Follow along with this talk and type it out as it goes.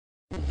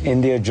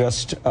India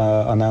just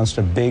announced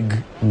a big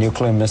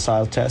nuclear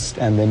missile test,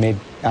 and they made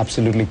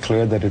absolutely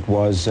clear that it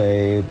was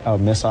a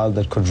missile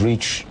that could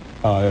reach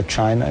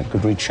China, it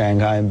could reach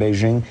Shanghai and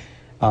Beijing,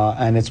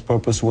 and its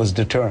purpose was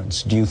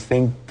deterrence. Do you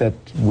think that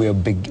we're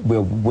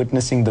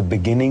witnessing the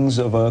beginnings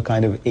of a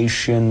kind of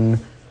Asian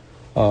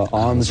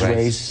arms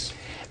race?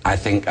 I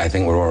think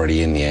we're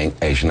already in the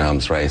Asian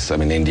arms race. I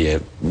mean,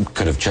 India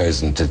could have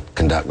chosen to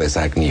conduct this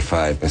Agni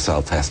 5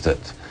 missile test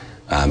at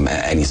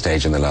any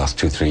stage in the last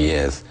 2-3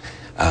 years.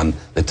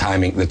 The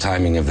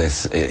timing of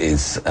this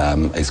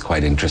is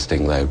quite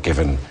interesting, though,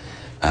 given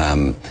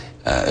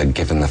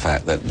the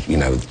fact that, you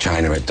know,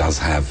 China does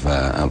have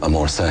a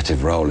more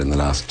assertive role in the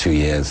last 2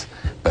 years,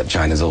 but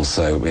China's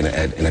also in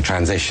a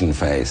transition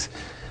phase,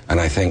 and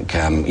I think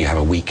you have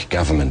a weak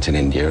government in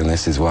India, and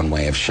this is one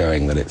way of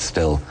showing that it's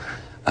still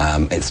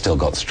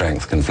got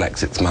strength, can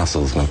flex its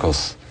muscles, and of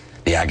course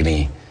the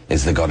Agni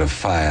is the god of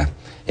fire.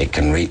 It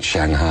can reach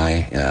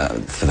Shanghai.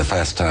 For the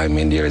first time,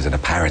 India is at a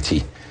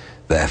parity,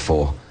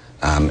 therefore,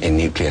 in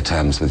nuclear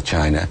terms with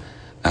China,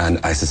 and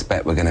I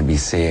suspect we're going to be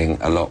seeing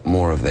a lot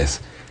more of this.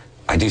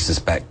 I do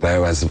suspect,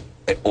 though, as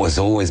it has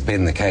always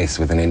been the case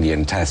with an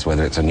Indian test,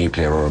 whether it's a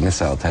nuclear or a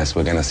missile test,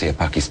 we're going to see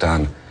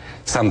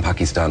some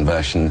Pakistan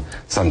version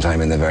sometime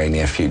in the very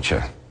near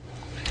future.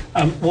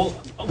 Well,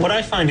 what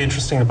I find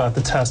interesting about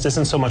the test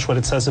isn't so much what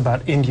it says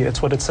about India,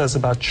 it's what it says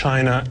about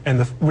China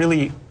and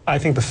really, I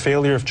think, the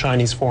failure of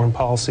Chinese foreign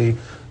policy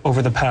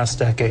over the past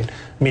decade.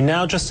 I mean,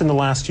 now just in the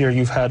last year,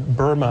 you've had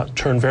Burma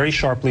turn very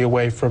sharply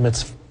away from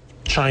its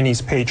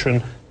Chinese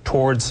patron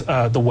towards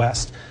the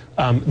West.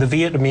 The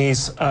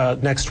Vietnamese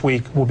next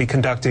week will be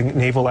conducting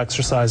naval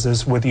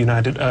exercises with the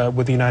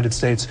United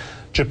States.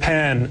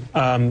 Japan,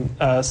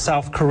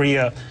 South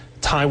Korea,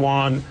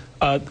 Taiwan,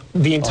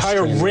 the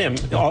entire rim,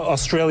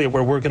 Australia,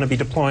 where we're going to be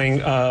deploying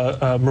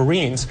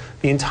Marines,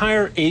 the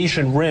entire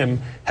Asian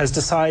rim has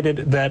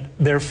decided that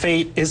their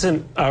fate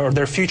isn't, or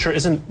their future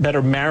isn't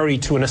better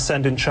married to an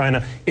ascendant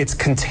China. It's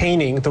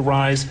containing the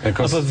rise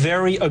of a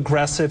very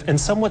aggressive and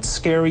somewhat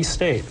scary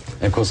state.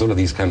 Of course, all of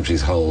these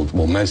countries hold,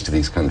 well, most of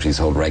these countries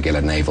hold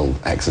regular naval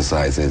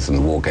exercises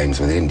and war games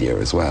with India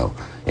as well.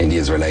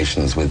 India's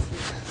relations with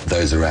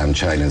those around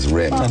China's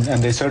rim.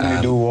 And they certainly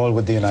do all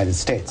with the United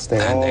States. They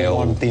all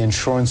want the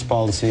insurance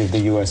policy of the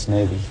U.S.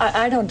 Navy.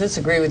 I don't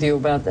disagree with you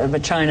about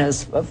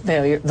China's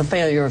failure, the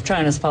failure of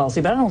China's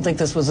policy, but I don't think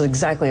this was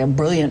exactly a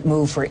brilliant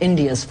move for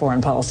India's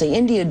foreign policy.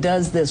 India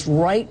does this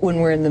right when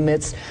we're in the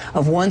midst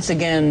of once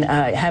again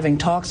having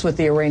talks with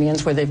the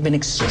Iranians, where they've been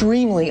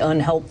extremely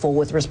unhelpful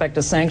with respect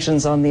to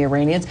sanctions on the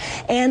Iranians,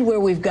 and where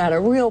we've got a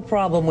real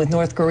problem with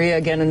North Korea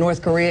again, and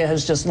North Korea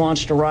has just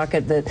launched a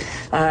rocket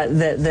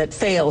that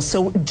fails.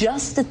 So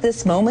just at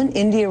this moment,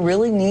 India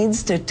really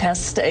needs to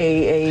test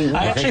I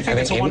actually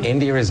think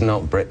India is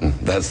not Britain.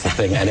 That's the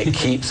thing, and it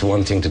keeps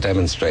wanting to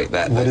demonstrate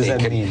that. What does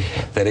that mean?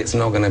 That it's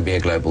not going to be a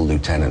global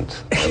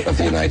lieutenant of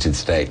the United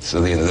States.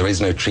 So, you know, there is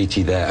no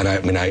treaty there, and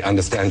I mean, I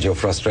understand your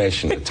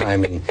frustration. The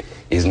timing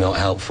is not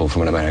helpful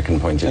from an American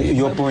point of view.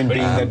 Your point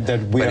being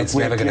that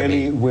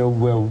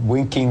we're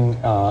winking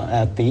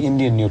at the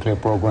Indian nuclear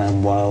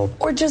program while...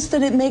 Or just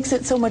that it makes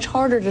it so much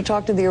harder to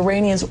talk to the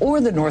Iranians or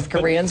the North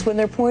Koreans when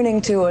they're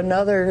pointing to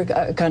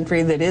another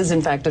country that is,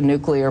 in fact, a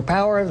nuclear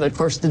power, that, of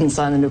course, didn't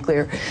sign the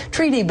nuclear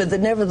treaty, but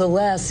that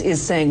nevertheless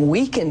is saying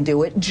we can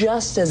do it,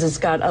 just as it's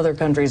got other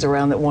countries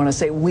around that want to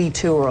say we,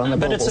 too, are on the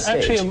global stage. But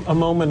it's actually a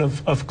moment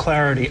of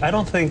clarity. I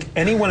don't think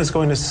anyone is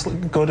going to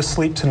go to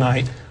sleep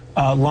tonight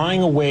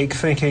lying awake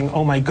thinking,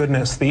 oh my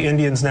goodness, the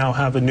Indians now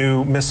have a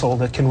new missile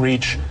that can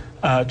reach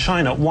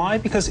China. Why?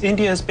 Because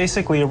India is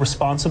basically a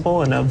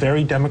responsible and a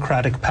very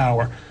democratic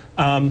power.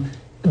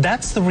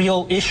 That's the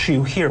real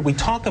issue here. We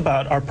talk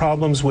about our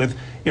problems with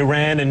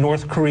Iran and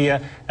North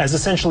Korea as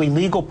essentially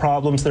legal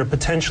problems that are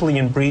potentially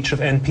in breach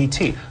of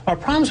NPT. Our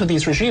problems with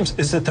these regimes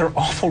is that they're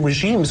awful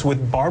regimes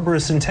with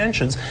barbarous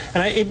intentions.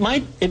 And it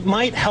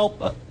might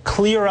help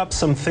clear up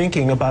some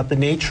thinking about the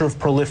nature of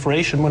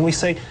proliferation when we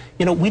say,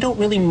 you know, we don't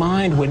really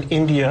mind when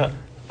India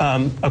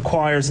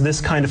acquires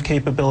this kind of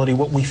capability.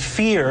 What we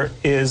fear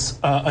is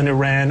an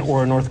Iran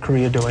or a North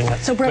Korea doing it.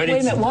 So, Brett,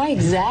 wait a minute. Why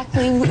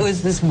exactly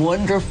was this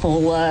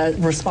wonderful,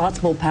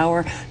 responsible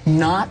power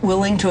not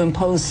willing to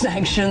impose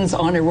sanctions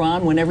on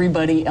Iran when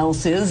everybody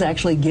else is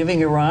actually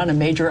giving Iran a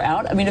major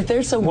out? I mean, if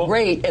they're so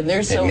great and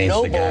they're so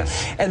noble,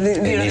 and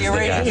the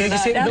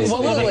Iranians,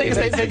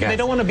 they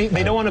don't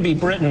want to be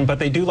Britain, but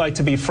they do like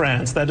to be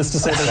France. That is to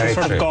say, there's a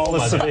sort of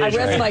Gaullist of Asia.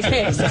 I rest my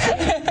case.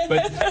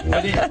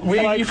 But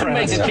you can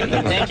make the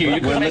case. Thank you.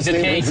 You could make the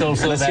case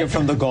also. Let's hear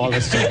from the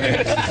Gaullist.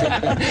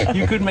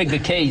 You could make the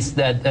case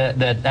that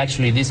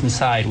actually this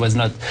missile was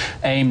not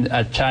aimed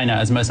at China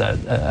as much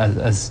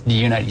as the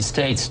United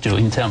States do,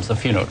 in terms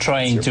of, you know,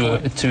 trying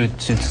to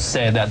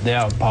say that they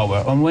are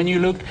power. And when you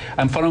look,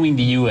 I'm following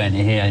the UN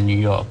here in New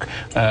York,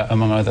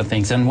 among other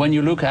things. And when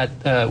you look at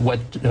what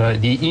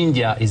the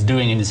India is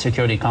doing in the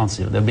Security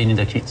Council, they've been in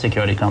the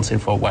Security Council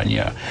for 1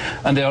 year,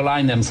 and they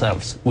align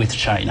themselves with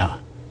China,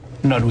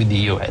 not with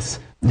the US.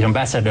 the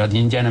ambassador, the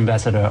Indian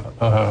ambassador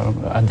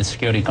at the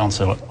Security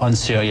Council on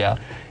Syria,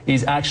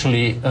 is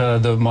actually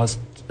the most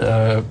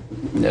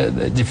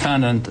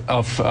defendant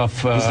of He's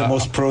the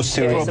most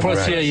pro-Syrian.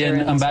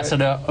 Pro-Syrian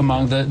ambassador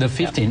among the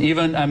 15. Yeah.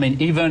 Even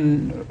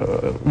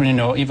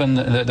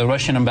the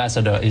Russian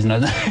ambassador is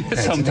not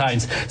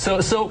sometimes.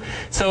 So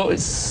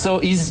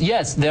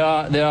yes, they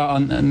are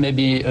on,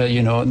 maybe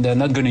they're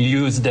not going to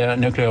use their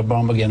nuclear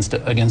bomb against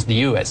the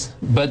U.S.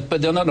 But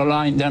they're not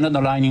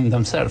aligning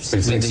themselves.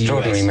 It's an with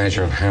extraordinary the US.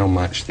 measure of how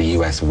much the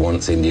U.S.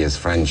 wants India's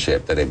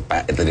friendship that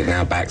it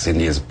now backs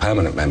India's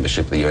permanent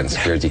membership of the UN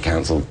Security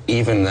Council,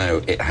 even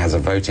though it has a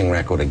voting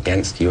record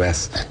against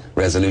U.S.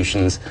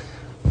 resolutions,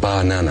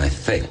 bar none, I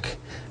think.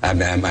 I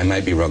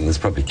might be wrong, there's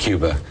probably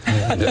Cuba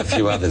and a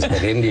few others,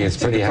 but India is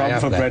pretty high up there. The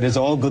problem for Brett is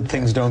all good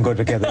things don't go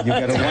together. You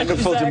get a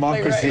wonderful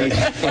democracy,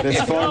 right, but its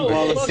foreign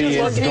policy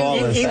is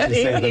flawless, to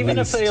say the even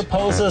least. if they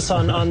oppose us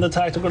on the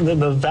tactical,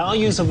 the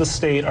values of the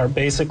state are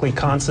basically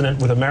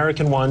consonant with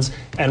American ones,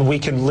 and we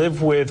can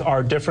live with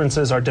our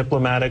differences, our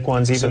diplomatic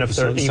ones, even if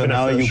they're So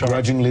now you sharp.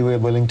 grudgingly we're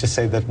willing to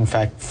say that, in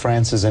fact,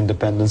 France's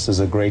independence is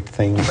a great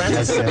thing.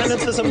 France's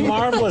independence is a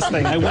marvelous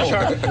thing. I wish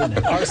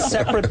our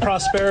separate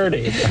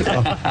prosperity.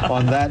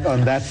 On that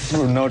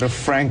note of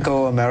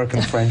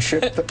Franco-American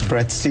friendship,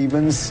 Brett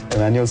Stevens,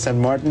 Emmanuel St.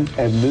 Martin,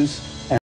 Ed Luce,